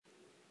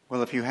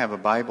Well, if you have a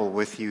Bible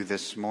with you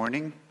this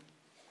morning,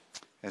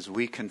 as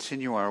we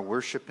continue our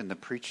worship in the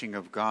preaching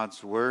of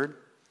God's Word,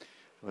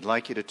 I would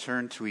like you to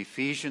turn to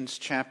Ephesians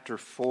chapter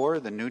 4,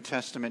 the New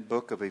Testament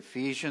book of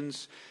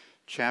Ephesians,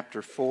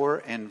 chapter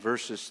 4, and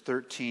verses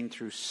 13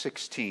 through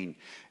 16.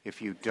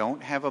 If you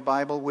don't have a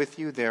Bible with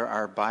you, there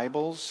are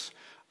Bibles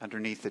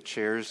underneath the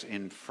chairs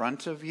in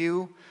front of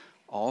you.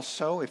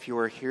 Also, if you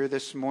are here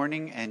this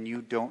morning and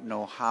you don't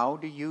know how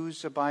to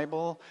use a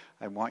Bible,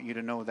 I want you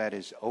to know that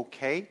is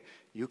okay.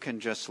 You can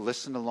just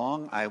listen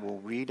along. I will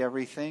read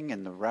everything,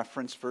 and the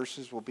reference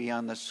verses will be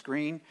on the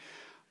screen.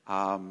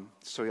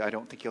 So I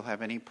don't think you'll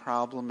have any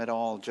problem at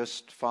all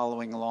just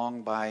following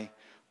along by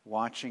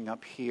watching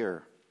up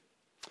here.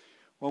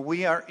 Well,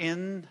 we are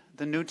in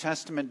the New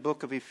Testament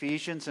book of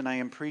Ephesians, and I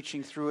am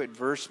preaching through it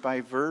verse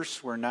by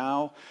verse. We're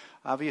now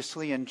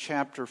obviously in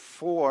chapter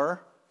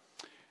 4.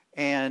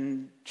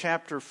 And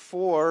chapter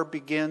 4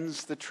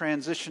 begins the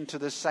transition to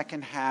the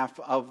second half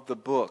of the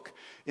book.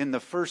 In the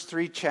first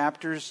 3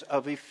 chapters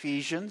of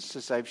Ephesians,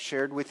 as I've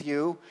shared with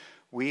you,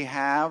 we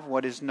have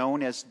what is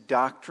known as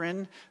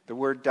doctrine. The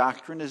word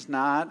doctrine is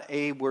not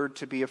a word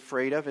to be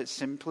afraid of. It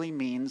simply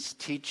means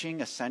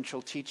teaching,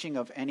 essential teaching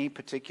of any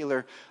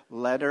particular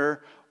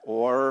letter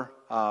or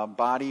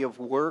body of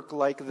work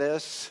like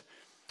this.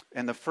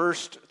 In the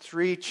first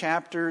 3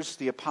 chapters,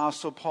 the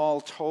Apostle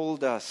Paul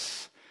told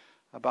us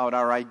about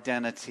our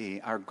identity,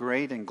 our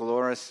great and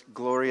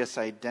glorious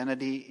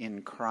identity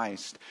in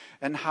Christ,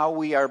 and how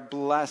we are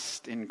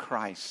blessed in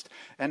Christ,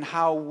 and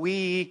how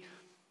we,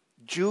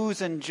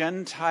 Jews and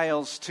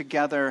Gentiles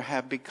together,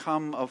 have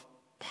become a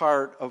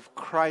part of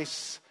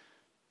Christ's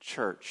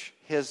church,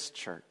 His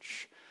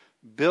church,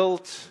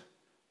 built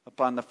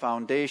upon the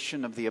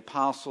foundation of the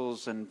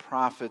apostles and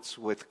prophets,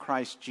 with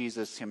Christ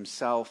Jesus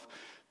Himself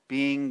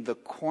being the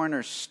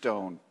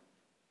cornerstone.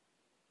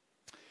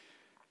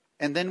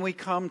 And then we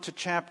come to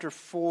chapter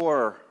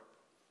 4,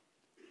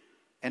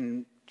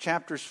 and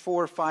chapters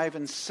 4, 5,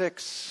 and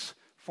 6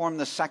 form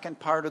the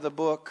second part of the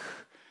book.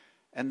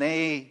 And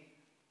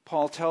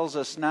Paul tells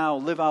us now,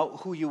 live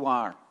out who you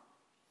are.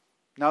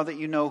 Now that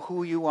you know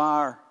who you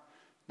are,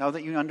 now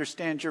that you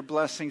understand your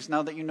blessings,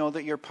 now that you know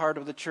that you're part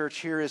of the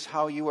church, here is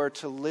how you are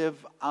to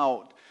live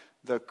out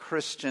the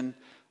Christian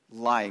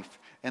life.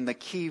 And the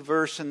key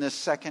verse in this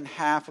second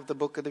half of the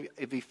book of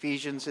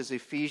Ephesians is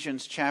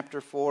Ephesians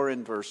chapter 4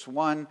 and verse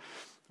 1,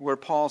 where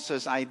Paul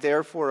says, I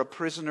therefore, a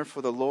prisoner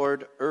for the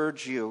Lord,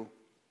 urge you,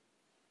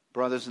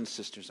 brothers and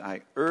sisters,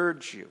 I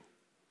urge you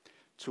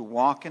to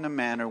walk in a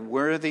manner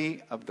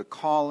worthy of the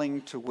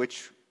calling to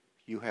which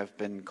you have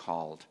been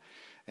called.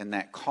 And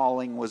that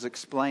calling was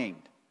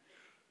explained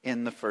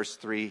in the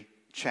first 3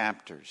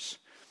 chapters.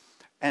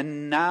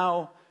 And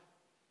now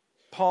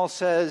Paul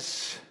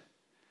says,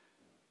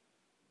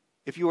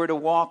 if you are to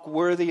walk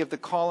worthy of the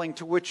calling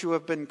to which you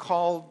have been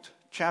called,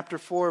 chapter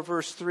 4,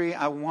 verse 3,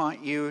 I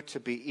want you to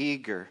be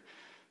eager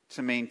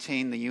to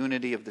maintain the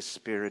unity of the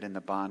Spirit in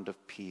the bond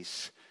of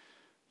peace.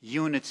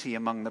 Unity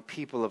among the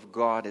people of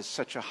God is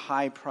such a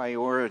high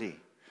priority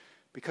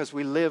because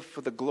we live for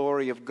the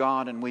glory of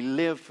God and we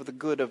live for the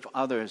good of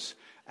others,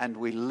 and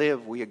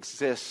we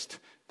exist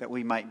that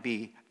we might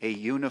be a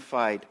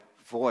unified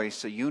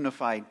voice, a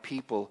unified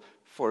people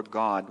for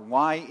God.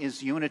 Why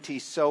is unity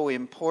so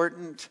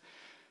important?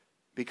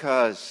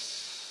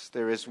 Because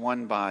there is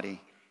one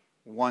body,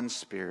 one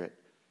Spirit,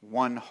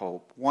 one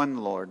hope, one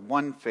Lord,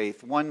 one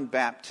faith, one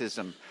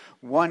baptism,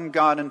 one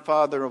God and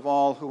Father of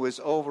all, who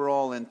is over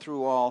all and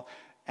through all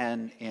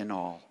and in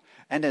all.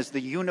 And as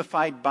the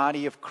unified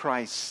body of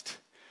Christ,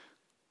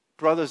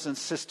 brothers and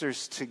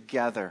sisters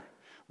together,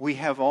 we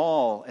have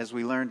all, as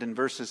we learned in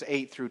verses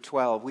 8 through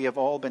 12, we have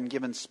all been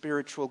given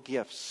spiritual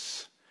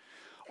gifts.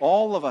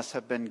 All of us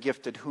have been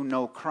gifted who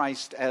know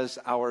Christ as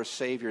our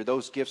Savior.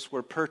 Those gifts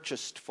were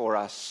purchased for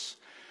us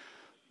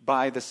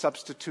by the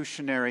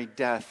substitutionary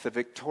death, the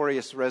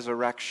victorious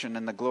resurrection,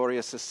 and the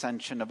glorious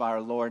ascension of our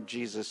Lord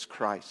Jesus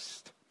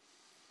Christ.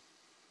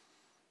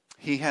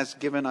 He has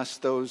given us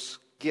those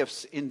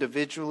gifts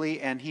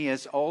individually, and He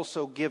has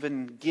also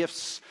given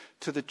gifts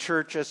to the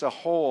church as a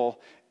whole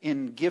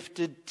in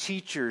gifted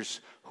teachers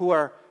who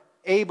are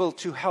able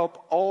to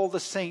help all the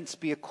saints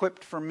be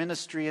equipped for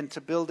ministry and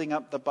to building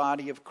up the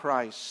body of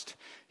Christ.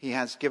 He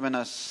has given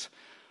us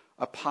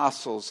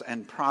apostles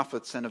and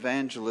prophets and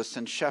evangelists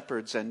and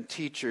shepherds and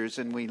teachers.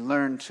 And we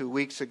learned 2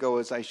 weeks ago,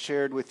 as I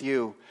shared with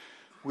you,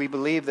 we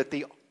believe that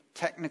the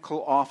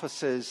technical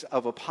offices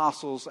of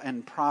apostles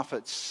and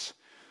prophets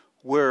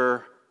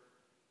were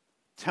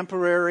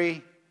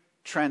temporary,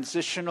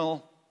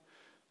 transitional.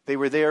 They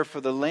were there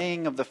for the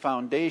laying of the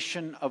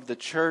foundation of the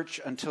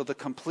church until the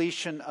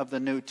completion of the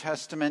New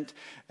Testament.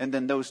 And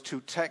then those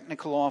 2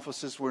 technical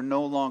offices were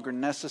no longer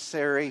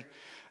necessary.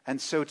 And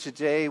so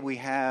today we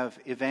have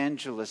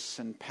evangelists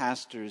and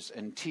pastors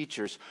and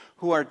teachers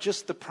who are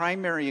just the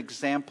primary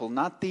example,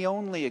 not the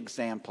only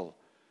example,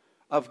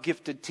 of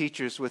gifted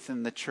teachers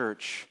within the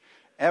church.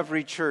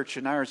 Every church,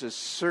 and ours is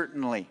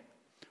certainly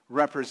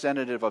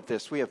representative of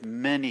this. We have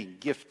many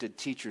gifted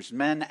teachers,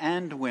 men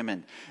and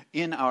women,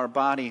 in our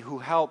body who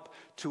help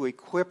to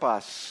equip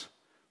us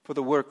for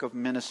the work of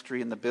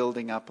ministry and the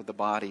building up of the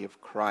body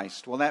of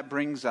Christ. Well, that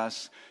brings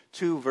us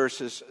to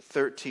verses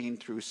 13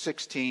 through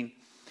 16,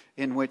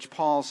 in which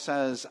Paul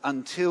says,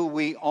 until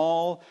we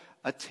all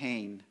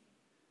attain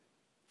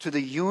to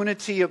the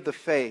unity of the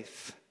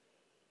faith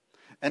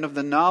and of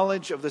the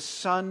knowledge of the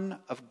Son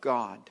of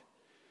God,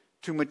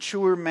 to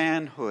mature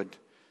manhood,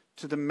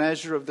 to the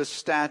measure of the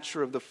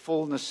stature of the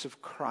fullness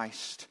of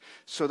Christ,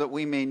 so that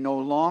we may no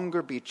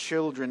longer be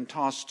children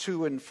tossed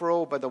to and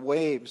fro by the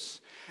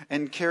waves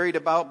and carried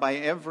about by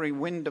every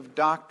wind of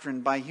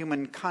doctrine, by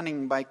human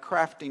cunning, by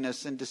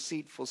craftiness and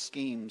deceitful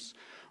schemes.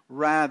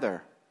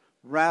 Rather,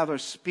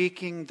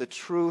 speaking the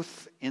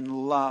truth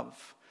in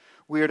love,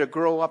 we are to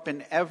grow up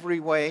in every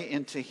way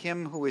into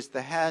Him who is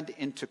the head,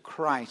 into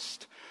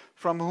Christ,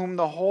 from whom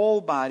the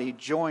whole body,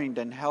 joined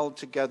and held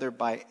together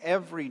by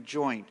every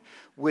joint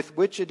with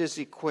which it is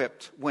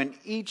equipped, when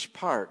each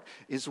part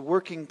is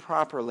working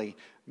properly,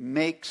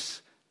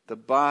 makes the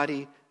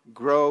body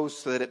grow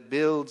so that it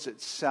builds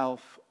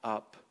itself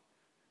up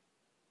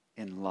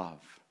in love.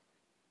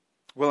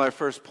 Well, our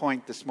first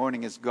point this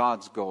morning is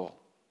God's goal.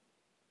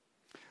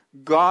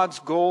 God's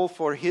goal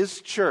for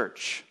His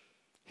church,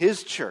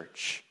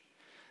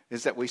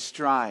 is that we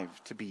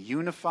strive to be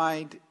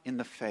unified in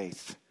the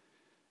faith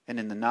and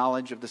in the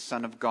knowledge of the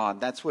Son of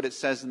God. That's what it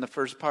says in the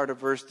first part of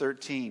verse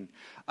 13.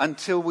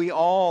 Until we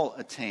all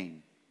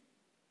attain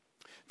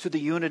to the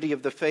unity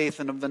of the faith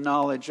and of the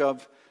knowledge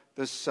of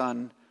the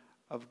Son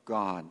of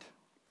God.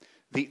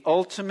 The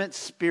ultimate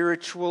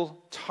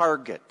spiritual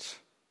target,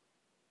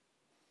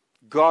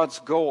 God's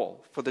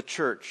goal for the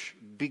church,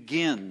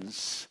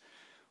 begins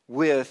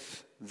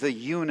with the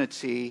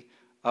unity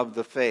of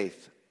the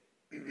faith.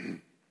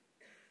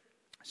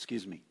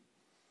 Excuse me.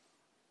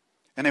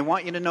 And I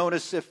want you to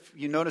notice, if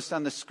you noticed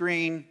on the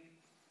screen,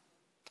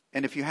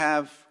 and if you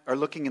are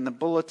looking in the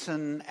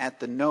bulletin at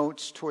the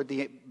notes toward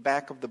the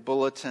back of the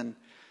bulletin,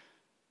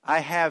 I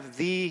have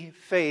the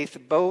faith,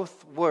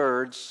 both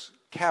words,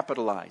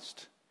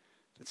 capitalized.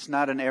 It's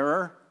not an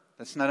error.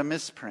 That's not a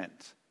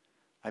misprint.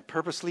 I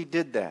purposely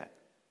did that.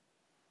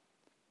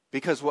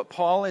 Because what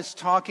Paul is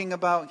talking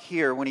about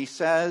here when he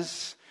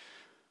says,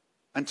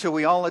 until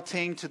we all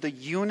attain to the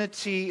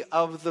unity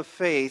of the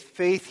faith,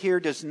 faith here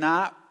does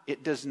not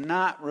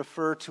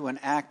refer to an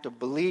act of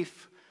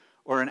belief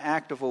or an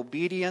act of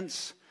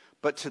obedience,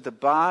 but to the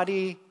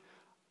body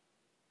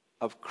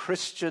of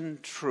Christian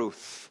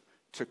truth,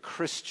 to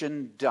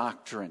Christian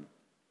doctrine.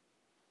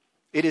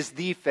 It is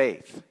the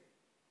faith.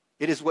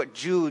 It is what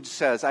Jude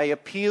says, I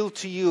appeal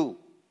to you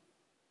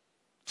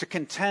to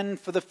contend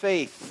for the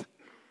faith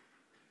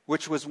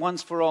which was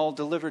once for all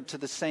delivered to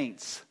the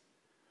saints.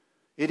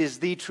 It is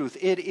the truth.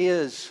 It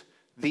is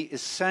the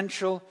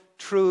essential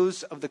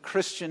truths of the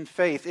Christian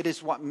faith. It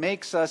is what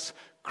makes us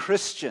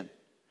Christian.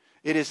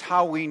 It is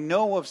how we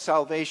know of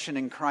salvation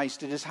in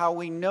Christ. It is how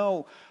we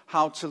know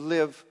how to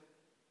live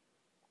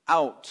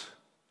out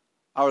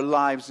our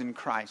lives in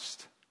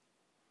Christ.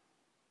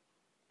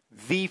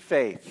 The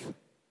faith.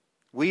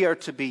 We are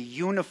to be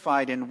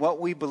unified in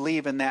what we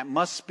believe, and that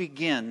must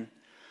begin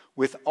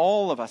with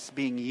all of us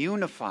being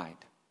unified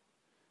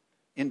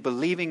in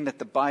believing that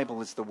the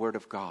Bible is the Word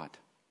of God.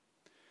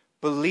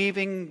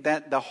 Believing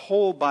that the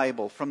whole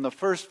Bible, from the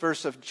first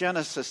verse of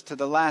Genesis to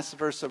the last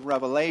verse of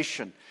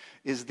Revelation,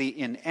 is the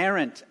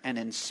inerrant and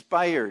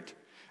inspired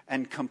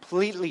and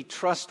completely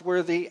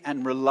trustworthy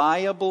and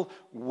reliable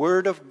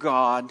Word of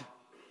God,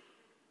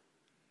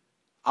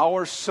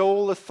 our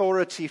sole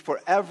authority for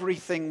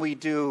everything we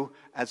do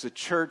as a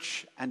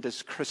church and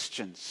as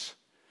Christians.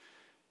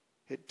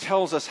 It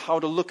tells us how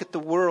to look at the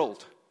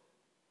world,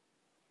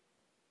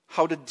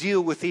 how to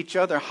deal with each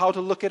other, how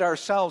to look at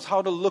ourselves,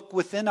 how to look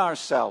within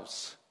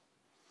ourselves.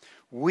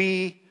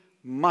 We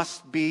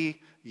must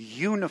be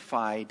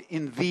unified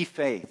in the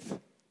faith.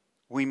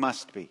 We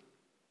must be.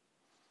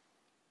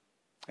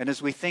 And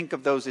as we think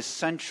of those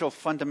essential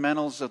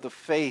fundamentals of the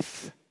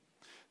faith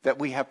that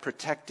we have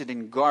protected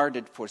and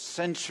guarded for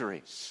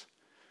centuries,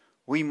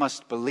 we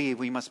must believe,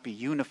 we must be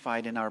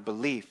unified in our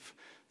belief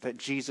that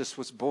Jesus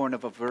was born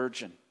of a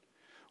virgin.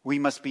 We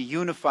must be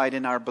unified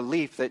in our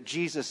belief that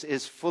Jesus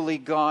is fully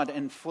God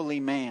and fully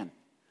man.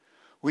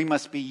 We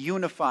must be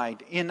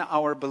unified in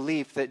our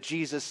belief that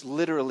Jesus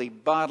literally,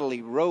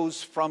 bodily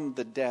rose from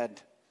the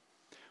dead.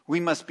 We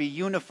must be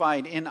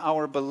unified in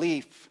our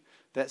belief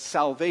that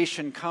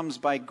salvation comes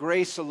by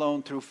grace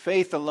alone, through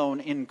faith alone,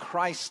 in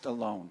Christ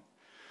alone.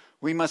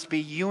 We must be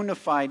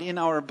unified in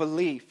our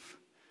belief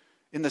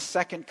in the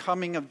second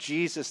coming of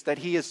Jesus, that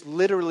He is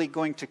literally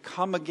going to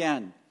come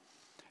again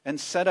and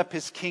set up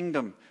His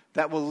kingdom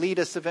that will lead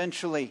us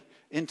eventually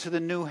into the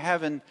new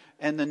heaven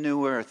and the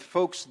new earth.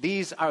 Folks,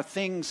 these are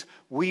things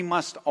we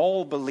must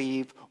all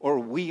believe, or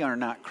we are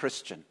not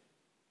Christian.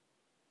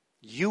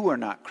 You are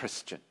not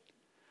Christian.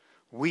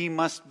 We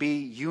must be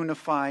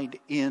unified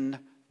in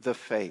the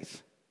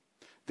faith.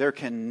 There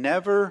can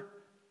never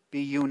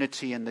be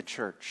unity in the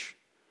church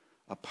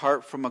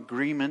apart from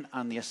agreement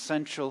on the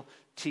essential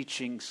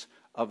teachings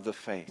of the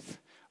faith.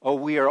 Oh,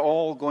 we are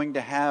all going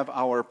to have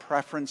our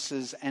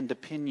preferences and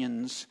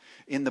opinions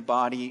in the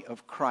body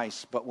of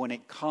Christ. But when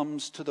it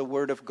comes to the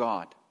Word of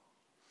God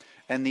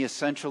and the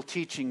essential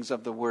teachings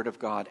of the Word of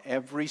God,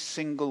 every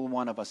single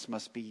one of us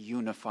must be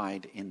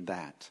unified in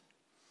that.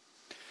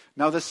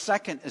 Now, the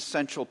second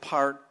essential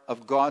part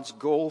of God's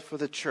goal for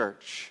the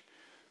church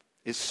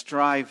is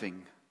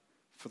striving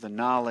for the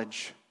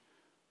knowledge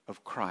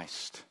of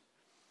Christ.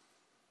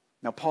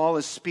 Now, Paul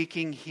is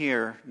speaking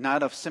here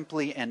not of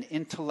simply an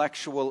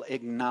intellectual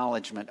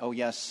acknowledgement. Oh,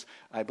 yes,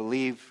 I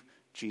believe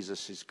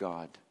Jesus is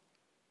God.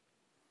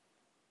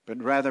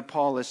 But rather,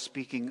 Paul is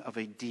speaking of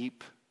a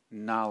deep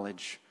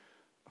knowledge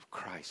of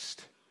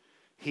Christ.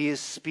 He is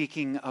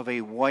speaking of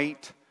a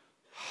white,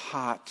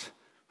 hot,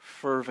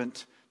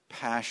 fervent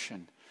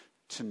passion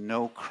to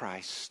know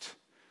Christ,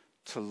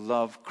 to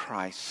love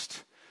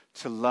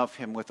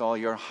Him with all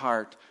your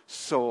heart,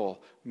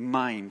 soul,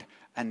 mind,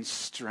 and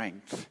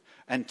strength,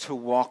 and to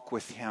walk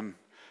with Him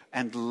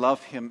and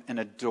love Him and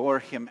adore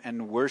Him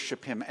and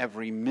worship Him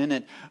every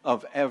minute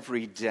of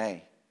every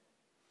day.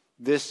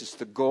 This is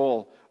the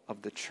goal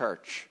of the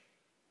church.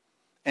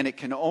 And it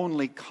can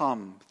only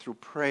come through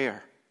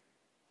prayer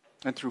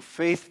and through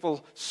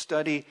faithful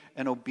study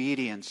and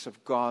obedience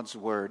of God's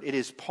Word. It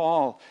is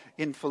Paul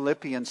in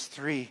Philippians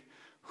 3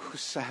 who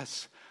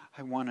says,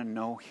 I want to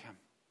know Him.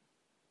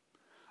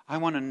 I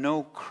want to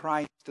know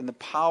Christ and the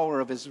power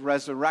of His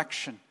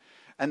resurrection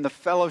and the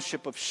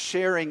fellowship of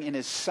sharing in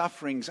His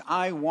sufferings.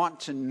 I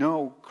want to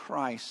know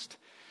Christ.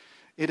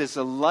 It is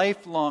a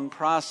lifelong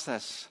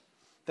process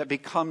that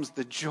becomes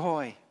the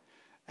joy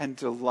and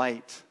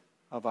delight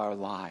of our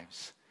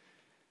lives.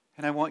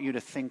 And I want you to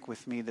think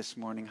with me this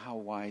morning how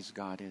wise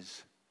God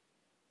is.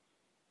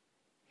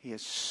 He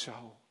is so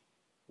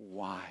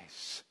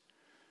wise.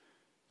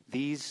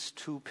 These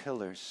two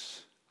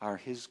pillars are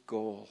His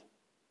goal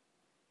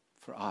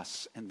for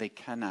us, and they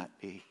cannot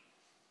be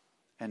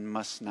and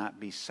must not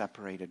be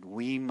separated.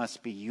 We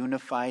must be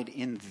unified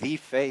in the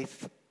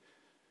faith,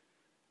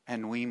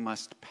 and we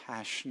must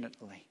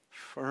passionately,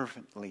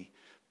 fervently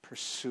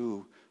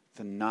pursue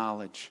the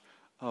knowledge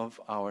of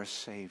our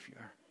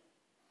Savior.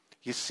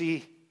 You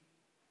see,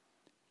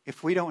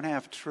 if we don't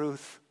have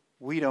truth,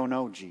 we don't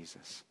know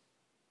Jesus.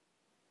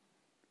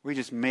 We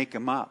just make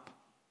Him up.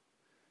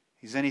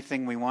 He's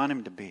anything we want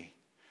Him to be.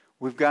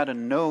 We've got to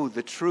know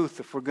the truth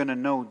if we're going to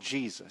know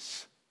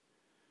Jesus.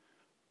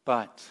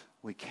 But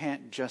we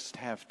can't just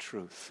have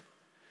truth.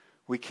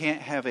 We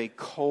can't have a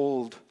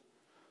cold,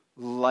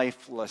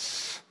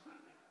 lifeless,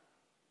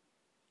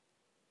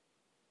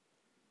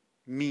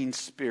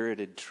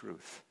 mean-spirited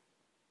truth.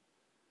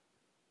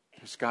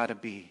 There's got to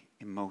be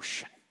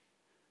emotion,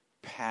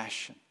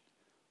 passion,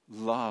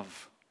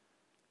 love,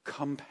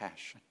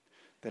 compassion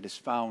that is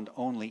found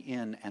only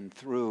in and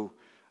through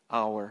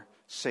our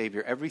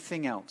Savior.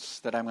 Everything else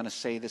that I'm going to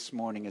say this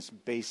morning is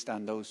based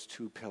on those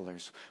two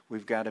pillars.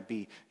 We've got to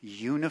be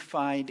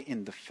unified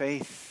in the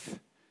faith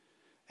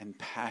and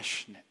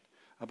passionate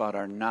about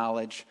our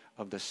knowledge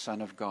of the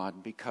Son of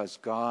God, because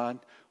God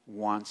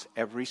wants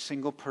every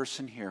single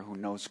person here who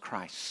knows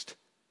Christ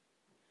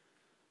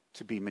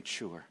to be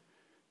mature,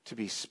 to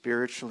be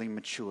spiritually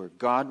mature.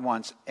 God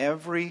wants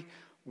every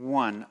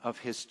one of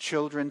His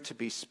children to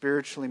be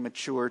spiritually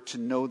mature, to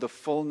know the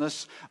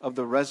fullness of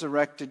the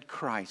resurrected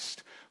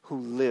Christ who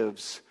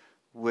lives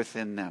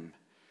within them.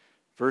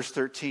 Verse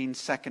 13,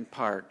 second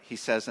part, he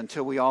says,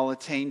 until we all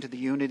attain to the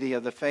unity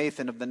of the faith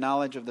and of the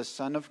knowledge of the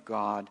Son of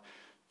God,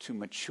 to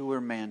mature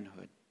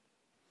manhood,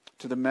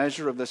 to the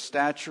measure of the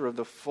stature of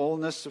the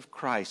fullness of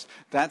Christ.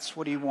 That's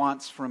what He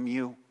wants from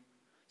you.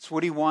 It's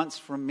what He wants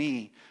from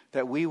me,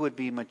 that we would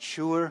be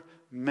mature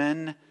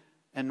men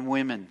and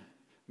women.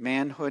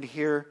 Manhood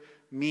here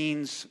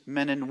means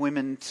men and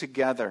women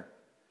together.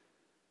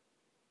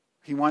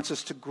 He wants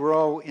us to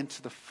grow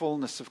into the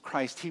fullness of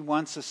Christ. He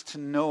wants us to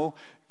know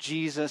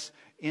Jesus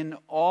in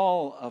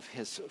all of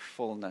His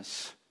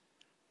fullness.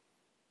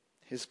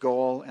 His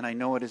goal, and I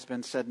know it has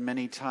been said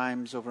many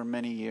times over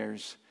many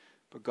years,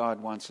 but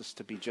God wants us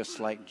to be just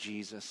like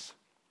Jesus.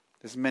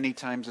 As many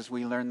times as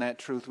we learn that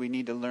truth, we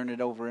need to learn it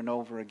over and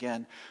over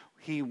again.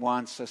 He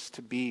wants us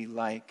to be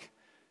like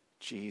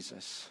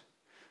Jesus.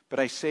 But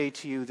I say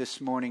to you this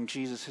morning,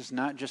 Jesus is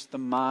not just the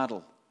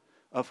model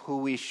of who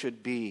we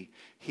should be.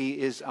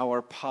 He is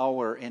our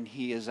power, and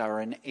He is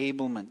our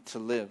enablement to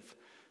live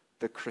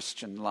the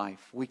Christian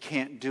life. We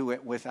can't do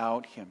it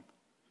without Him.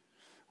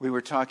 We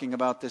were talking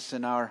about this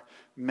in our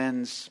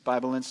Men's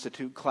Bible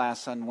Institute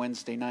class on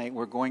Wednesday night.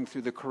 We're going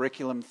through the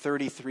curriculum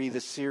 33,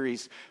 the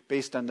series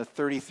based on the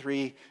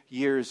 33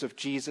 years of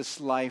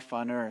Jesus' life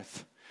on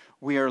earth.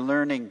 We are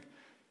learning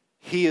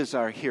He is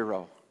our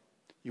hero.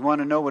 You want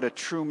to know what a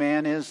true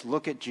man is?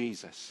 Look at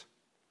Jesus.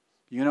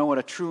 You know what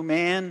a true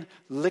man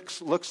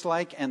looks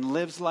like and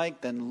lives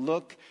like? Then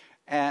look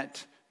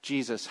at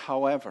Jesus.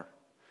 However,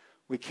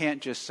 we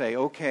can't just say,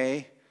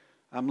 okay,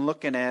 I'm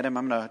looking at Him.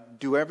 I'm going to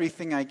do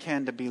everything I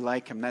can to be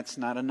like Him. That's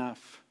not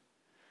enough.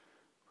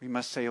 We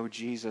must say, oh,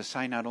 Jesus,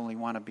 I not only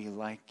want to be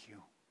like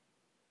You.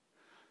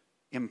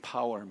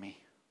 Empower me.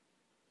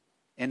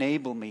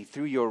 Enable me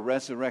through your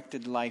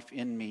resurrected life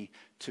in me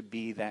to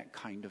be that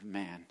kind of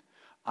man.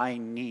 I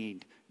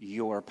need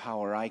your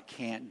power. I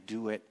can't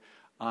do it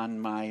on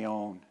my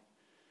own.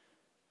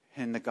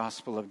 In the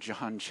Gospel of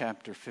John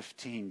chapter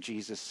 15,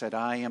 Jesus said,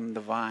 I am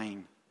the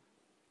vine,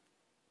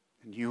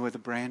 and you are the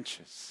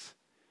branches.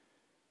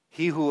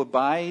 He who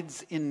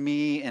abides in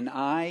me and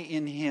I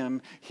in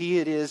him, he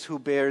it is who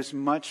bears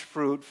much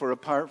fruit, for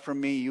apart from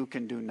me you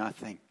can do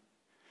nothing.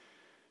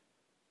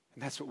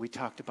 And that's what we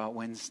talked about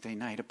Wednesday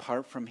night.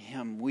 Apart from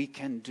him, we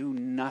can do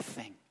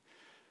nothing.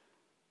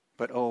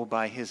 But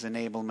by his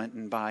enablement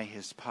and by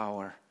his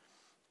power,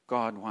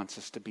 God wants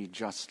us to be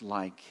just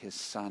like his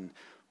Son.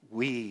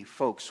 We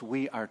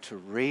are to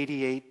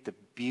radiate the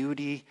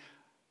beauty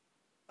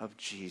of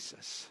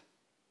Jesus.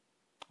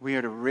 We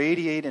are to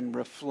radiate and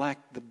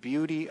reflect the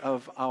beauty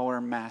of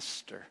our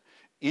Master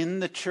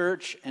in the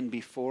church and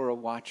before a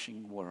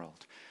watching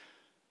world.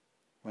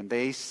 When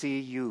they see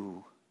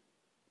you,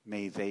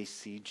 may they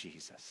see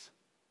Jesus.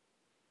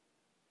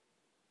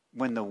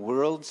 When the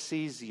world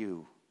sees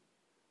you,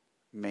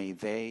 may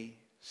they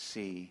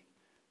see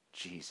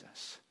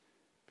Jesus.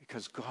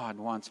 Because God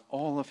wants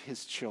all of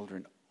his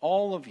children,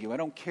 all of you, I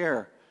don't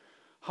care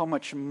how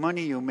much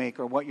money you make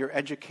or what your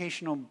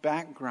educational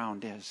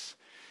background is.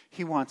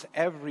 He wants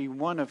every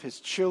one of his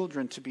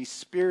children to be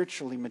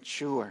spiritually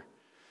mature.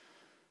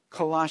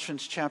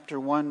 Colossians chapter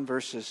 1,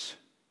 verses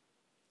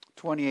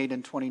 28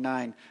 and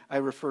 29. I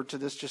referred to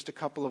this just a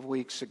couple of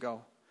weeks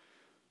ago.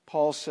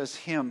 Paul says,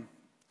 him,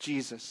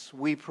 Jesus,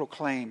 we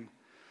proclaim,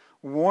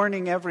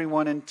 warning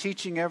everyone and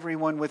teaching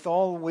everyone with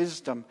all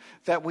wisdom,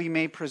 that we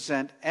may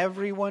present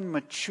everyone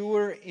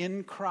mature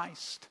in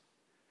Christ.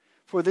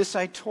 For this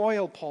I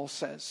toil, Paul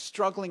says,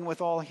 struggling with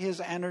all his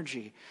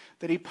energy,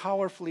 that he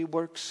powerfully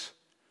works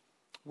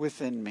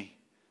within me.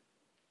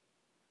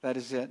 That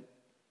is it.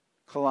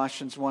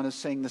 Colossians 1 is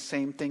saying the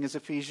same thing as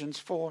Ephesians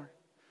 4.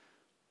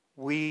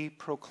 We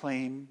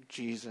proclaim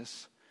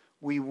Jesus.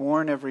 We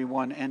warn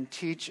everyone and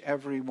teach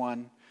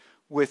everyone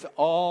with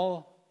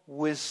all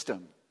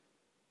wisdom.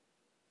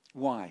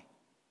 Why?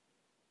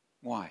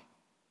 Why?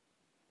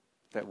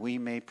 That we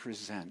may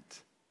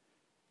present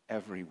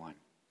everyone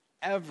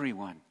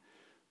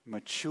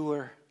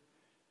mature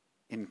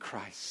in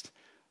Christ.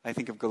 I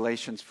think of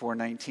Galatians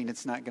 4:19.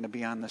 It's not going to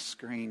be on the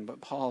screen,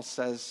 but Paul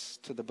says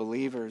to the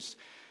believers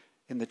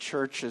in the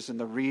churches in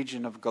the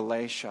region of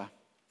Galatia,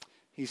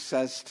 he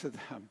says to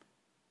them,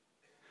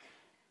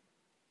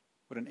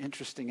 what an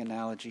interesting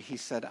analogy. He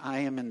said, I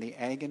am in the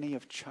agony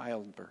of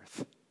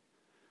childbirth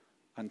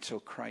until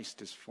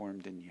Christ is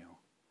formed in you.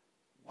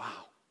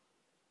 Wow.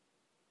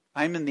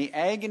 I'm in the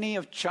agony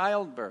of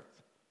childbirth.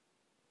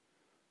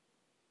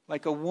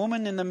 Like a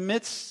woman in the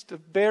midst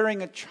of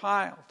bearing a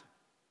child,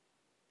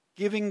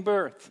 giving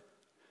birth.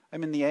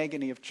 I'm in the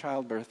agony of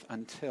childbirth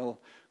until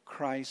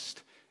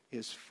Christ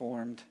is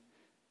formed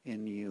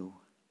in you.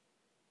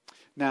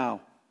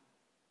 Now,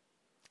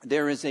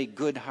 there is a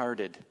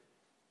good-hearted,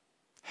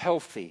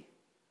 healthy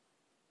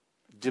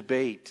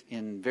debate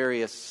in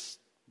various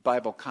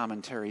Bible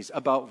commentaries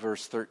about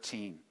verse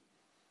 13.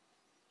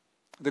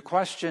 The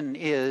question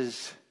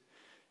is,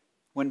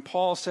 when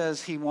Paul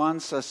says he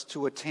wants us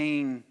to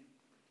attain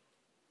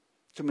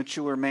to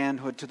mature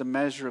manhood, to the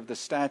measure of the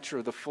stature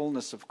of the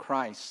fullness of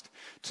Christ,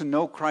 to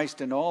know Christ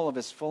in all of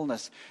his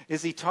fullness,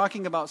 is he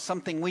talking about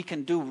something we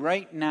can do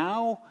right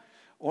now,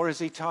 or is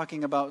he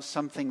talking about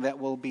something that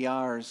will be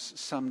ours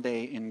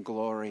someday in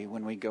glory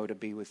when we go to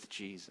be with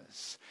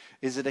Jesus?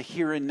 Is it a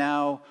here and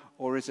now,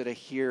 or is it a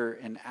here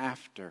and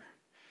after?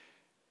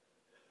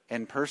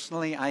 And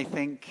personally, I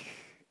think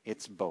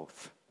it's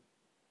both.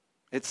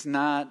 It's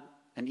not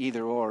an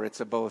either or, it's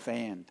a both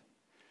and.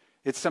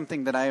 It's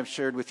something that I have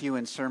shared with you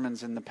in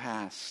sermons in the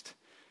past.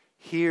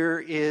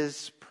 Here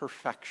is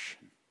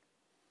perfection.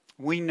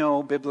 We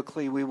know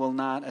biblically we will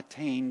not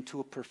attain to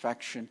a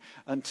perfection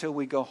until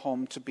we go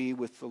home to be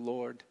with the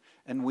Lord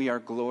and we are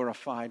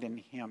glorified in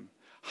him.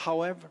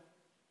 However,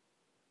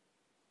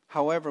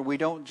 we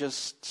don't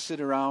just sit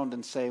around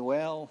and say,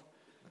 well,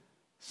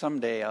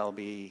 someday I'll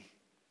be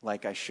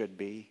like I should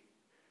be.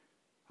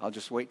 I'll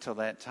just wait till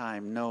that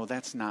time. No,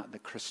 that's not the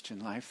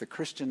Christian life. The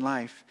Christian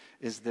life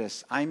is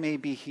this. I may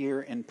be here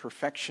and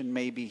perfection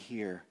may be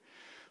here,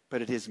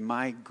 but it is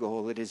my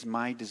goal, it is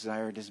my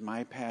desire, it is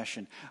my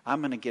passion. I'm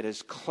going to get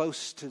as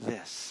close to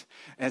this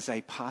as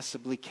I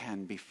possibly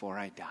can before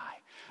I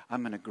die.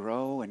 I'm going to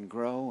grow and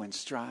grow and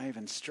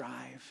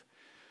strive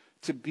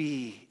to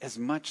be as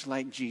much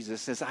like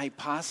Jesus as I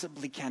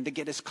possibly can, to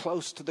get as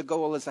close to the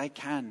goal as I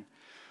can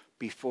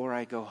before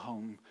I go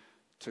home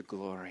to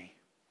glory.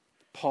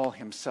 Paul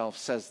himself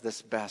says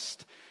this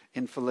best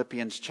in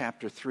Philippians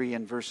chapter 3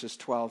 and verses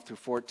 12 through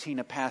 14,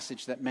 a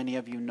passage that many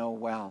of you know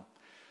well.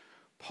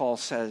 Paul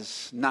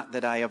says, not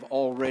that I have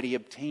already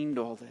obtained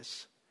all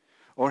this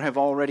or have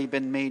already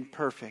been made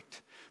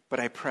perfect, but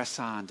I press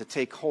on to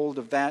take hold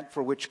of that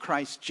for which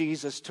Christ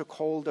Jesus took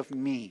hold of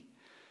me.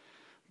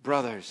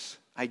 Brothers,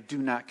 I do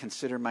not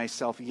consider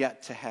myself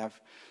yet to have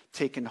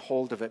taken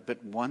hold of it,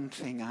 but one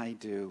thing I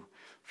do,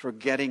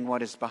 forgetting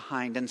what is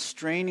behind and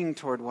straining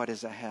toward what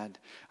is ahead.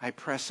 I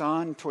press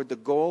on toward the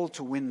goal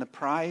to win the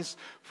prize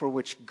for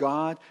which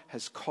God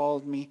has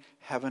called me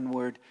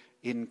heavenward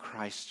in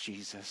Christ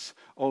Jesus.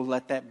 Oh,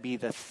 let that be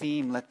the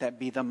theme, let that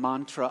be the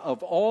mantra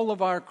of all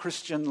of our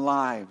Christian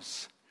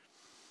lives.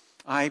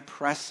 I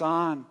press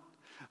on.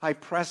 I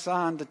press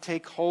on to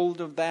take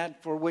hold of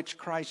that for which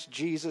Christ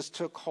Jesus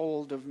took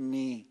hold of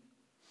me.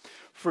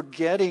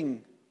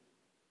 Forgetting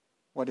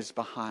what is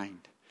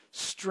behind.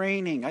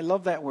 Straining, I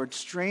love that word,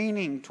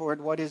 straining toward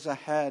what is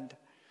ahead.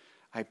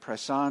 I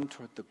press on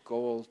toward the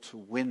goal to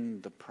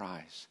win the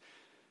prize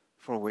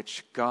for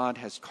which God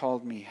has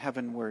called me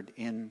heavenward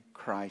in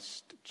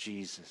Christ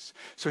Jesus.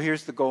 So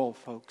here's the goal,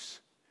 folks.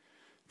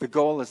 The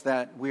goal is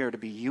that we are to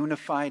be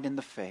unified in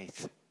the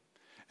faith,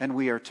 and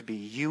we are to be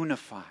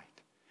unified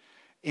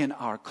in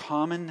our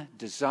common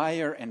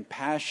desire and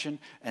passion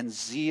and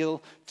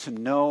zeal to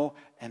know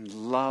and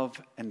love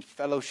and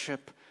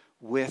fellowship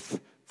with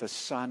the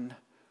Son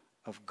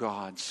of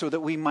God, so that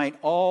we might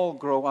all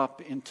grow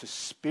up into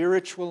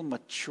spiritual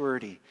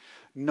maturity,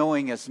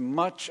 knowing as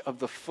much of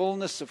the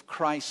fullness of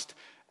Christ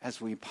as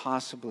we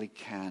possibly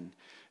can.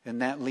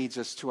 And that leads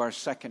us to our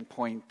second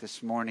point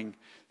this morning.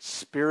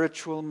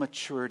 Spiritual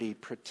maturity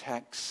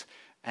protects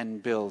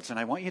and builds. And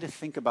I want you to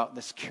think about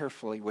this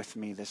carefully with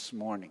me this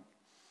morning.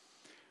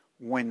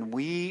 When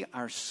we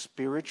are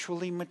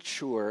spiritually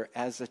mature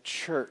as a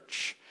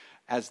church,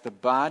 as the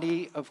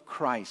body of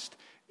Christ,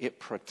 it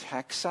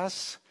protects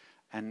us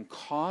and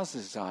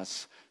causes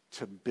us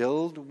to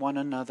build one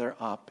another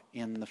up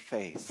in the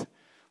faith.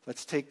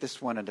 Let's take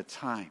this one at a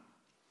time.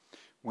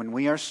 When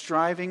we are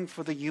striving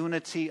for the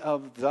unity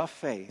of the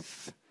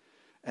faith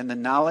and the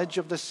knowledge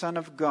of the Son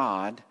of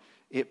God,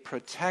 it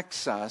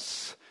protects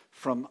us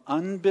from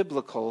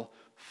unbiblical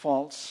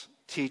false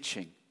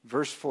teaching.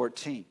 Verse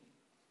 14.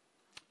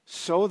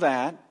 So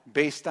that,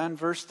 based on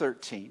verse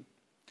 13,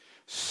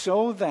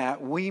 so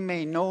that we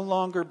may no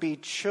longer be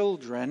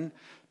children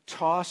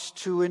tossed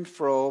to and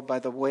fro by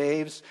the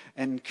waves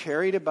and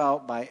carried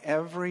about by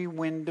every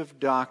wind of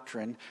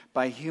doctrine,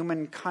 by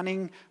human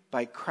cunning,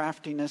 by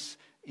craftiness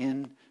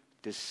in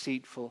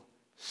deceitful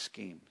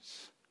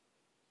schemes.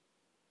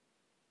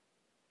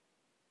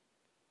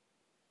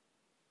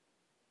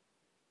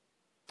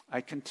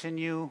 I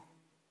continue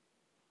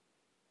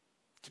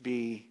to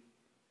be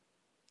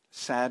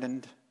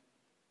saddened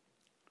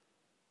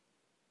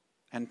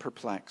and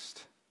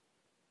perplexed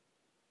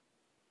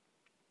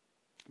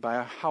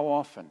by how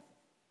often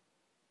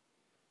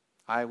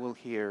I will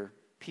hear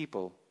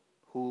people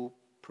who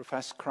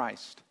profess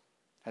Christ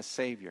as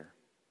Savior,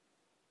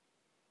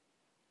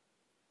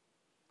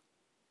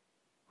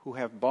 who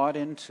have bought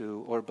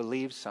into or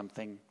believe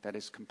something that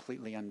is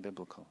completely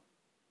unbiblical.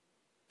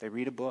 They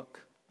read a book.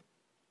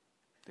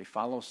 They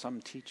follow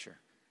some teacher.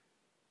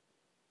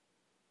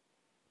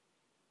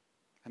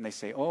 And they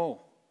say, oh,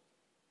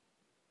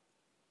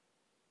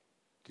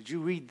 did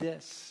you read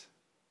this?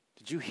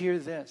 Did you hear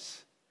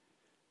this?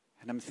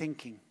 And I'm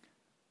thinking,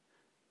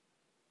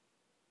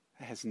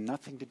 that has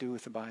nothing to do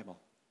with the Bible.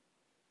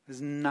 It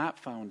is not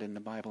found in the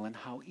Bible. And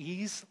how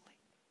easily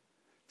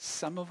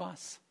some of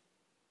us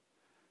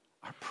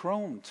are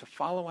prone to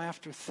follow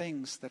after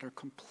things that are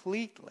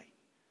completely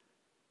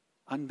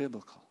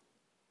unbiblical.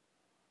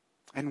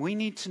 And we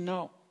need to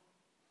know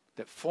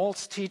that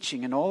false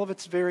teaching in all of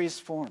its various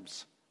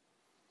forms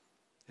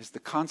is the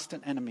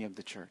constant enemy of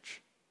the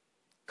church.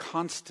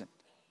 Constant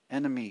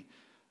enemy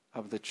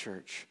of the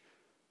church.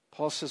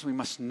 Paul says we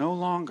must no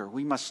longer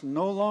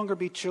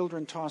be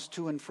children tossed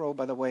to and fro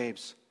by the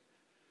waves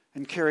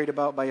and carried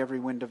about by every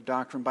wind of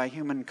doctrine, by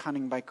human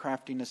cunning, by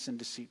craftiness and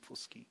deceitful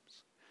schemes.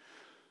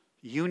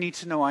 You need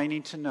to know, I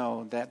need to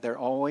know that there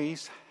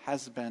always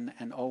has been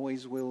and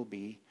always will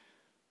be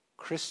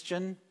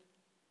Christian,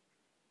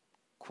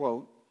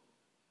 quote,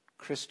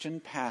 Christian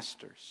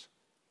pastors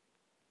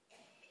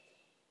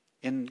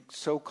in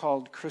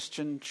so-called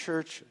Christian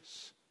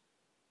churches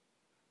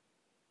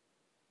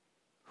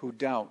who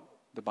doubt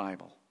the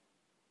Bible,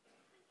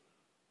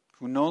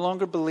 who no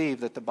longer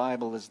believe that the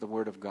Bible is the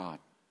Word of God.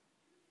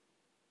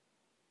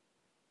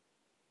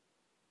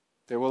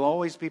 There will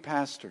always be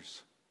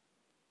pastors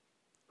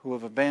who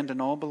have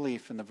abandoned all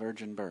belief in the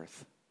virgin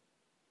birth,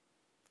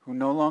 who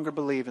no longer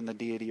believe in the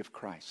deity of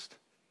Christ.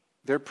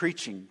 They're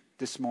preaching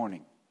this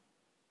morning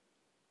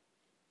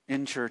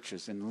in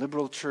churches, in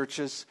liberal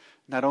churches,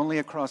 not only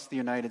across the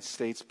United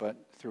States, but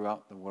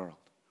throughout the world.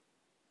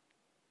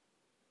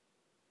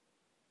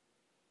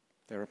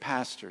 There are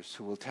pastors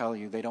who will tell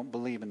you they don't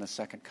believe in the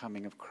second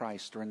coming of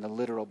Christ or in the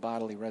literal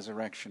bodily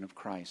resurrection of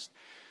Christ.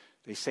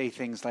 They say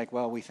things like,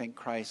 well, we think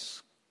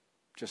Christ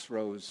just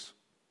rose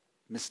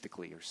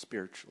mystically or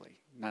spiritually,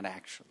 not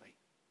actually.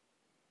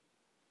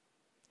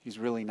 He's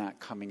really not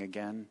coming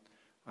again.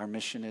 Our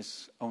mission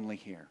is only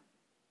here.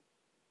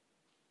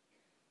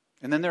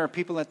 And then there are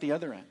people at the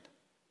other end.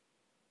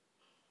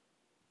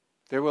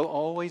 There will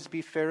always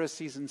be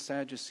Pharisees and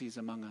Sadducees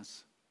among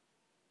us.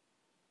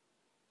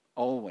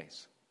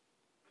 Always.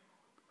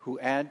 Who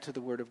add to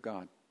the Word of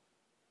God.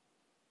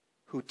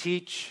 Who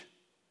teach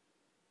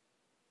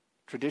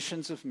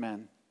traditions of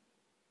men,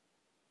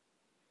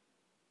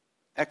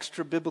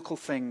 extra biblical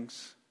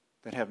things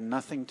that have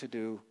nothing to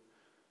do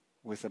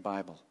with the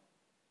Bible.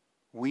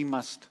 We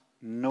must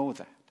know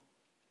that,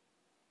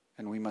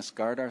 and we must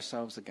guard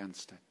ourselves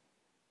against it.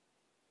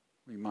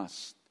 We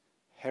must.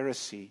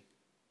 Heresy,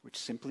 which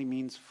simply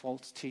means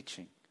false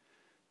teaching,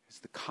 is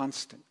the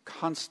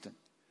constant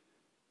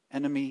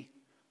enemy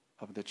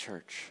of the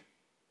church.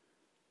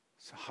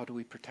 So how do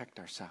we protect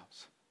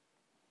ourselves?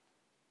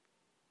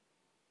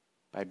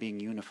 By being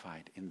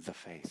unified in the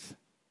faith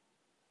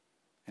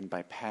and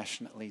by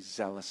passionately,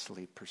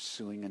 zealously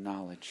pursuing a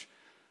knowledge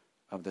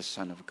of the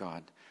Son of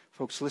God.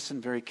 Folks, listen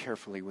very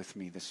carefully with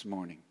me this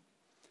morning.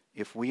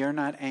 If we are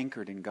not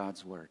anchored in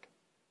God's Word,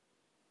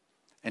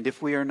 and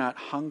if we are not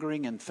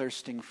hungering and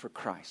thirsting for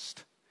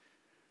Christ,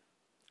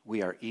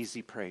 we are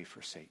easy prey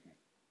for Satan.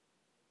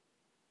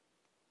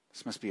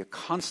 This must be a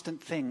constant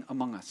thing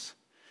among us.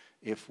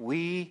 If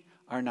we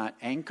are not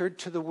anchored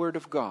to the Word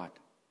of God,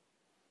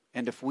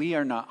 and if we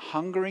are not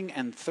hungering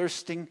and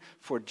thirsting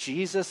for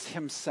Jesus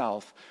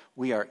himself,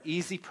 we are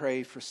easy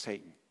prey for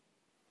Satan.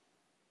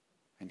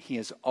 And he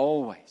is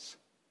always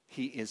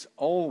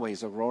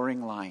a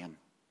roaring lion,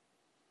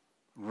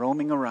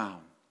 roaming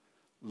around,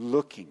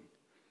 looking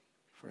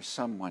for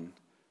someone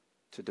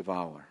to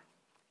devour.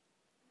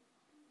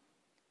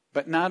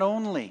 But not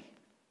only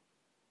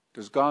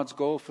does God's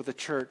goal for the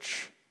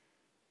church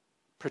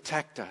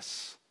protect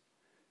us,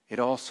 it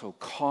also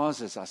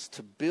causes us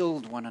to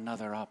build one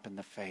another up in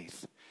the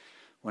faith.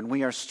 When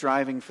we are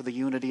striving for the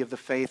unity of the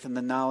faith and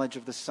the knowledge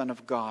of the Son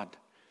of God,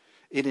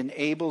 it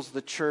enables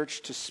the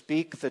church to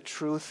speak the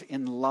truth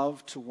in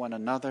love to one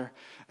another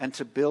and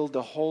to build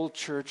the whole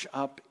church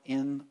up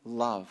in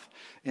love.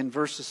 In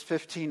verses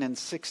 15 and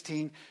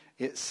 16,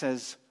 it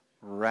says,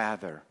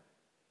 rather.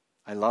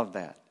 I love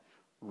that.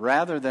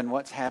 Rather than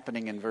what's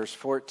happening in verse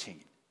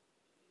 14.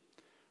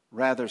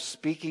 Rather,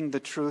 speaking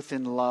the truth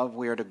in love,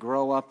 we are to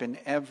grow up in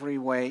every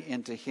way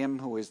into him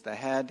who is the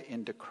head,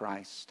 into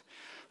Christ,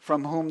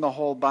 from whom the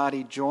whole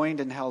body, joined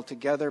and held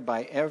together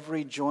by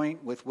every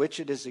joint with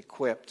which it is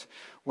equipped,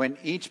 when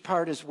each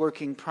part is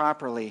working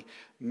properly,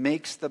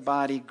 makes the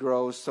body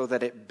grow so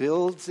that it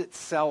builds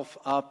itself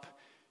up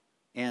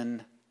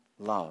in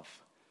love.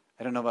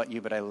 I don't know about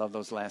you, but I love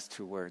those last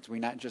two words.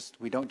 We don't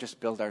just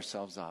build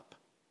ourselves up.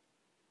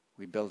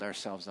 We build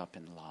ourselves up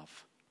in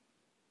love.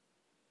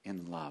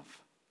 In love.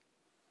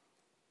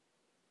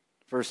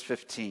 Verse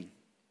 15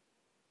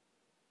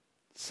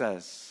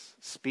 says,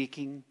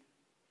 speaking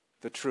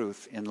the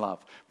truth in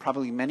love.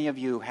 Probably many of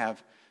you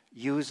have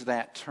used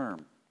that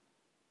term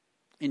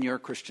in your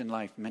Christian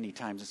life many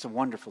times. It's a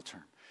wonderful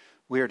term.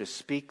 We are to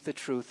speak the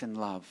truth in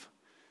love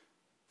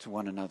to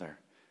one another.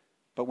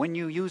 But when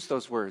you use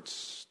those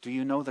words, do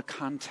you know the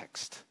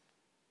context?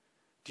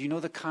 Do you know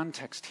the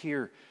context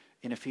here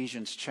in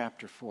Ephesians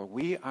chapter 4?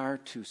 We are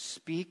to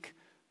speak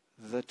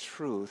the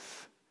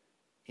truth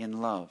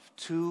in love.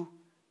 Two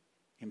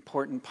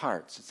important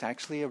parts. It's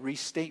actually a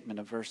restatement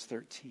of verse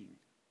 13.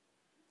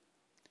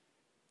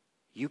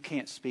 You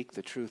can't speak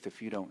the truth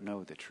if you don't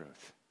know the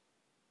truth.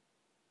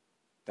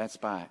 That's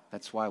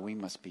why we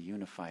must be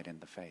unified in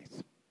the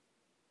faith.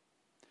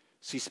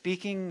 See,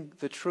 speaking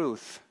the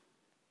truth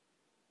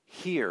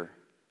here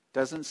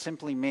doesn't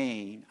simply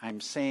mean I'm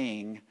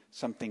saying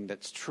something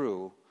that's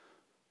true,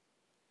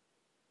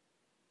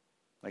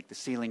 like the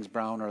ceiling's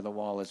brown or the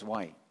wall is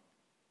white.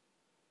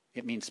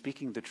 It means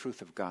speaking the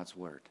truth of God's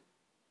Word.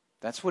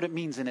 That's what it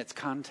means in its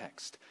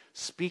context.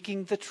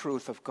 Speaking the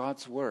truth of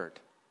God's Word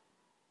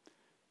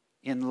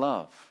in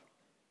love.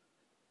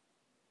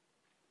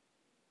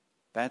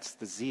 That's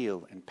the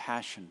zeal and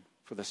passion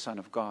for the Son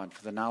of God,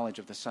 for the knowledge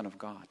of the Son of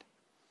God.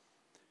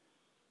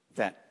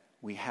 That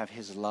we have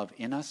his love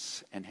in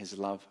us and his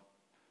love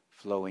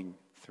flowing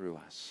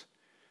through us.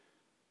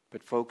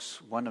 But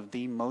folks, one of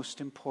the most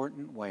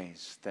important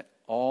ways that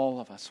all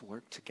of us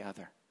work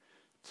together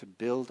to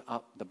build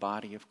up the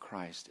body of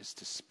Christ is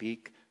to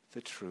speak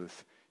the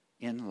truth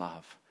in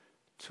love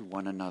to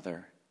one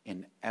another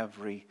in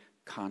every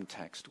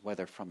context,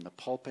 whether from the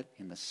pulpit,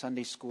 in the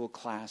Sunday school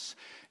class,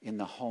 in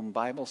the home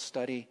Bible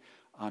study,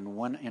 in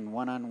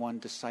one-on-one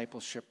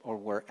discipleship, or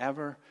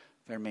wherever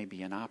there may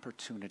be an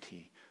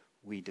opportunity.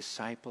 We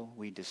disciple.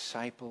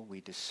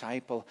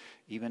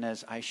 Even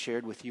as I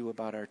shared with you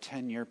about our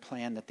 10-year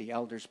plan that the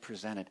elders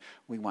presented,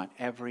 we want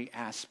every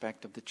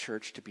aspect of the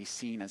church to be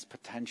seen as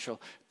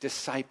potential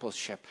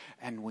discipleship.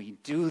 And we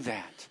do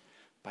that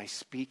by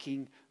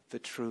speaking the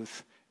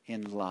truth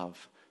in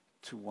love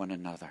to one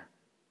another.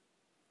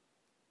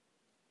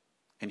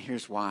 And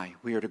here's why.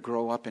 We are to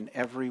grow up in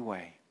every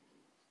way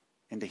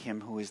into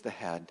him who is the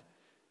head,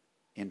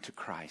 into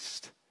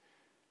Christ.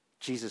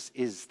 Jesus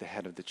is the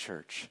head of the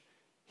church.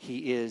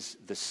 He is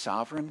the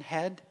sovereign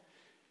head.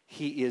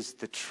 He is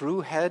the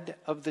true head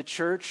of the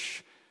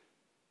church,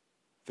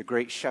 the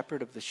great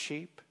shepherd of the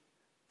sheep.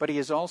 But he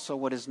is also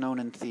what is known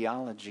in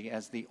theology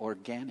as the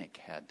organic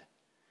head.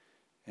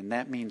 And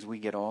that means we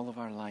get all of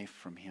our life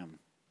from him.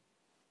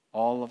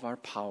 All of our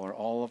power,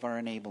 all of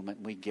our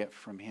enablement we get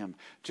from him.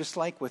 Just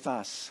like with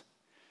us.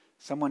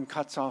 Someone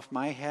cuts off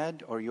my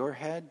head or your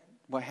head,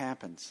 what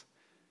happens?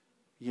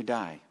 You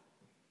die.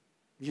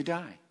 You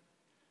die.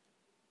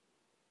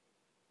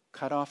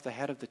 Cut off the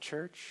head of the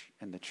church,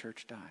 and the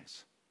church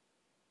dies.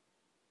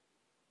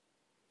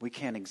 We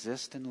can't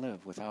exist and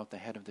live without the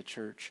head of the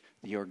church,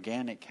 the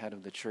organic head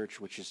of the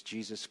church, which is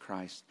Jesus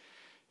Christ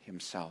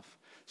himself.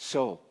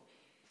 So,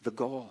 the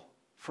goal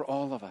for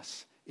all of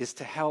us is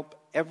to help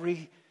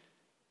every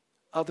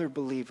other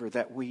believer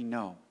that we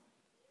know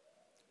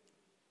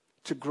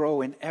to grow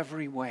in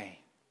every way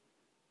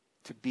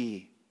to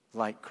be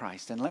like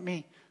Christ. And let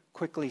me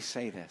quickly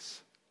say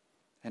this,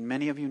 and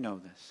many of you know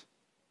this.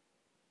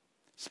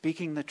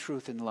 Speaking the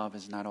truth in love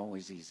is not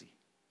always easy.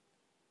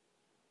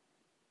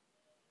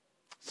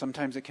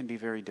 Sometimes it can be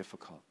very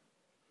difficult.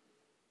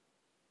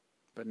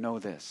 But know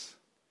this.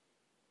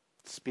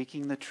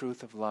 Speaking the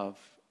truth of love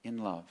in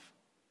love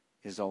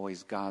is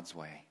always God's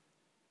way,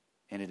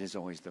 and it is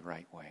always the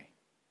right way.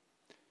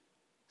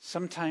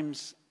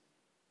 Sometimes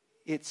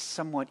it's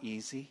somewhat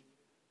easy.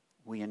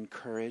 We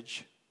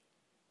encourage,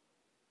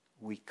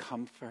 we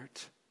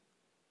comfort,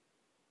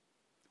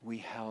 we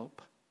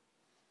help.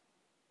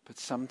 But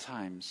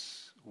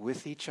sometimes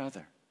with each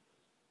other,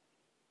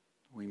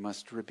 we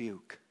must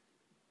rebuke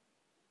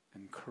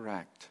and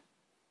correct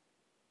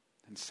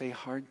and say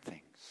hard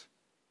things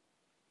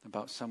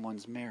about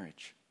someone's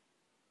marriage,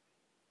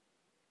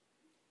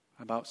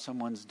 about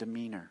someone's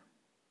demeanor,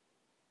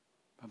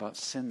 about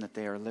sin that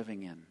they are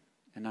living in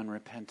and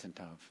unrepentant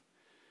of.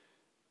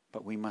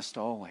 But we must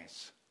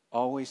always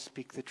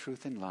speak the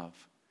truth in love,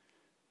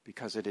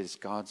 because it is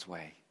God's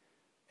way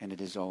and it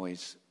is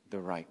always the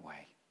right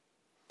way.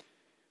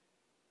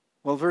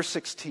 Well, verse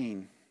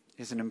 16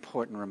 is an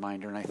important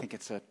reminder, and I think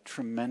it's a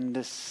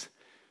tremendous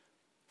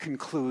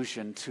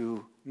conclusion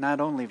to not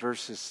only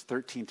verses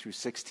 13 through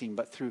 16,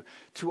 but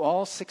to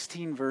all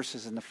 16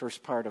 verses in the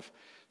first part of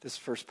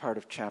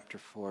chapter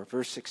 4.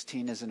 Verse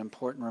 16 is an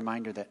important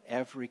reminder that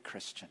every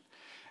Christian,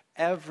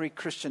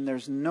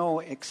 there's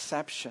no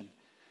exception,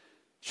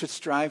 should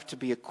strive to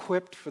be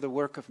equipped for the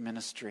work of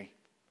ministry,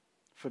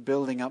 for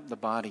building up the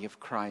body of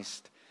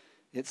Christ.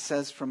 It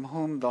says, from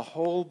whom the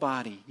whole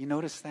body, you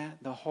notice that?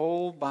 The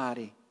whole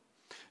body,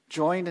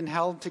 joined and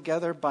held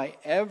together by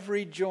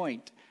every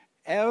joint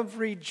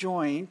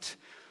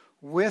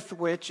with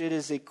which it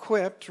is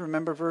equipped,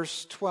 remember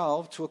verse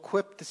 12, to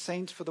equip the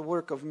saints for the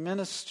work of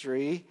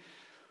ministry,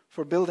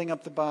 for building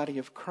up the body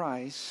of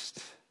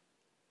Christ.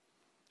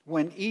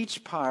 When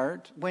each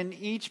part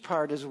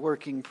is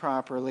working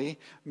properly,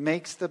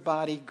 makes the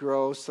body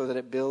grow so that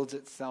it builds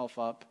itself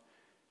up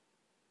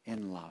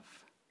in love.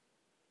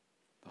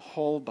 The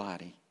whole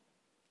body,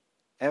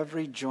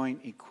 every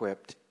joint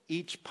equipped,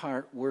 each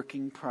part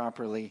working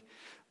properly,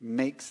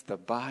 makes the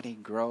body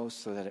grow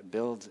so that it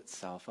builds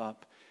itself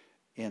up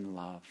in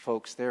love.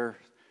 Folks, there's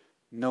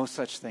no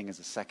such thing as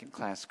a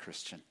second-class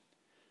Christian.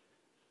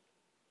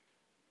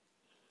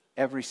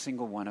 Every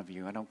single one of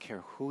you, I don't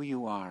care who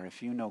you are,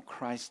 if you know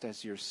Christ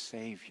as your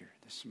Savior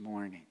this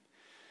morning,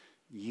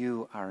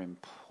 you are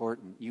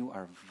important. You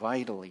are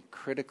vitally,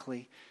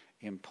 critically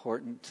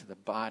important to the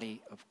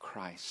body of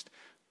Christ.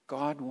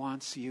 God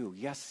wants you,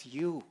 yes,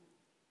 you,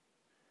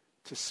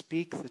 to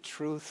speak the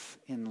truth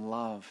in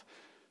love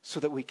so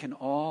that we can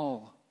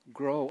all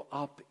grow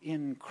up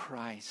in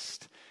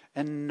Christ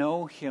and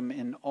know Him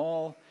in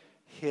all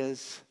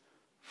His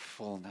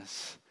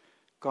fullness.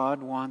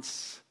 God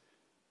wants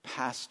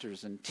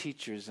pastors and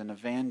teachers and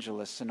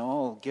evangelists and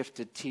all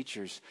gifted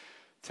teachers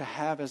to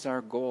have as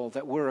our goal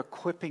that we're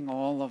equipping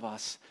all of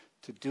us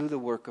to do the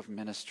work of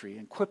ministry,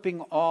 equipping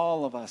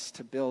all of us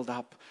to build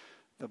up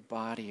the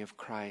body of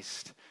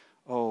Christ.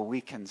 Oh,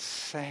 we can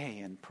say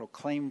and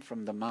proclaim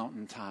from the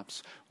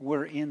mountaintops,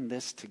 we're in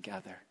this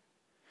together.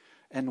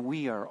 And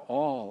we are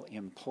all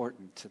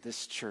important to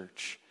this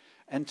church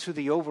and to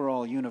the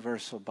overall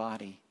universal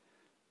body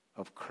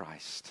of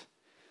Christ.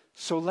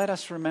 So let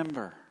us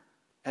remember,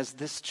 as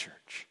this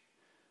church,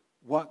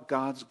 what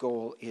God's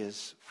goal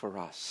is for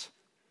us.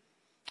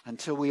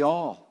 Until we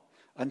all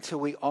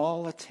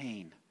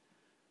attain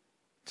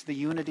to the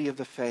unity of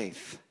the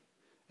faith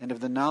and of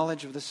the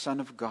knowledge of the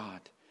Son of God,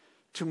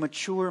 to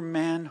mature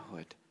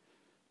manhood,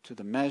 to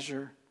the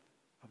measure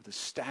of the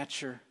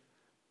stature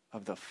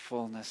of the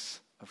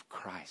fullness of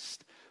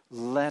Christ.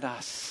 Let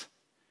us,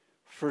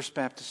 First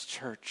Baptist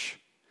Church,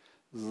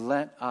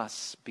 let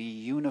us be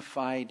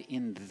unified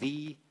in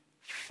the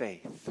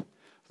faith.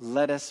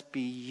 Let us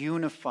be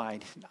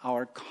unified in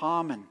our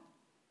common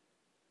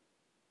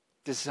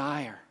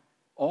desire,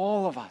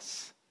 all of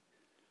us,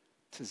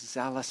 to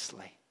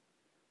zealously,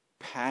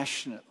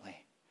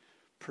 passionately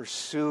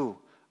pursue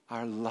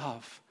our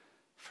love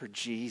for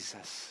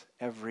Jesus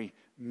every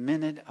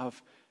minute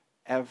of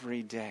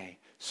every day,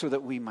 so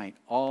that we might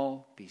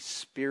all be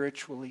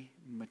spiritually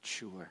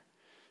mature,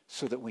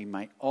 so that we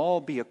might all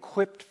be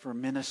equipped for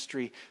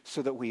ministry,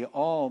 so that we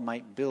all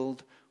might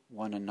build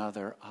one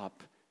another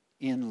up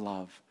in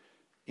love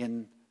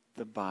in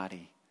the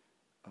body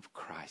of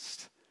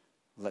Christ.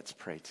 Let's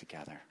pray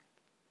together.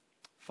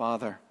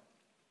 Father,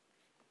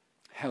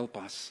 help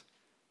us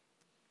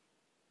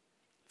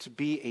to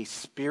be a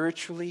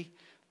spiritually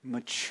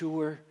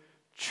mature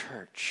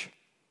church.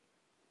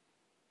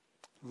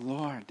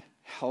 Lord,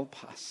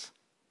 help us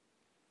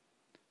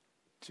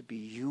to be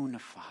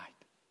unified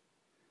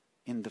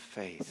in the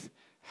faith.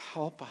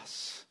 Help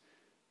us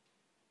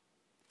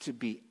to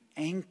be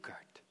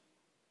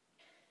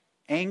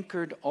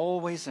anchored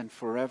always and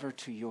forever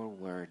to your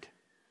word.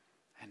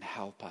 And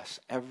help us,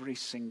 every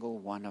single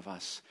one of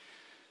us,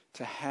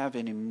 to have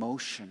an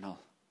emotional,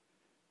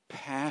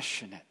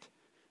 passionate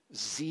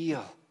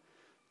zeal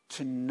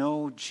to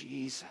know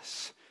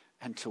Jesus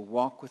and to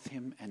walk with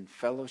him and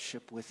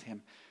fellowship with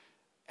him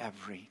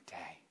every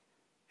day.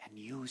 And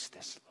use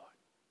this, Lord.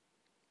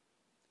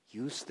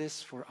 Use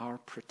this for our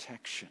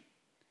protection.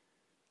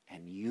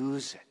 And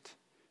use it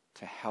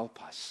to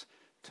help us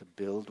to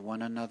build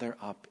one another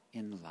up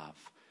in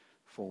love.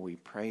 For we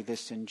pray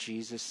this in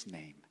Jesus'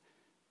 name.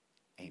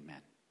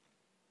 Amen.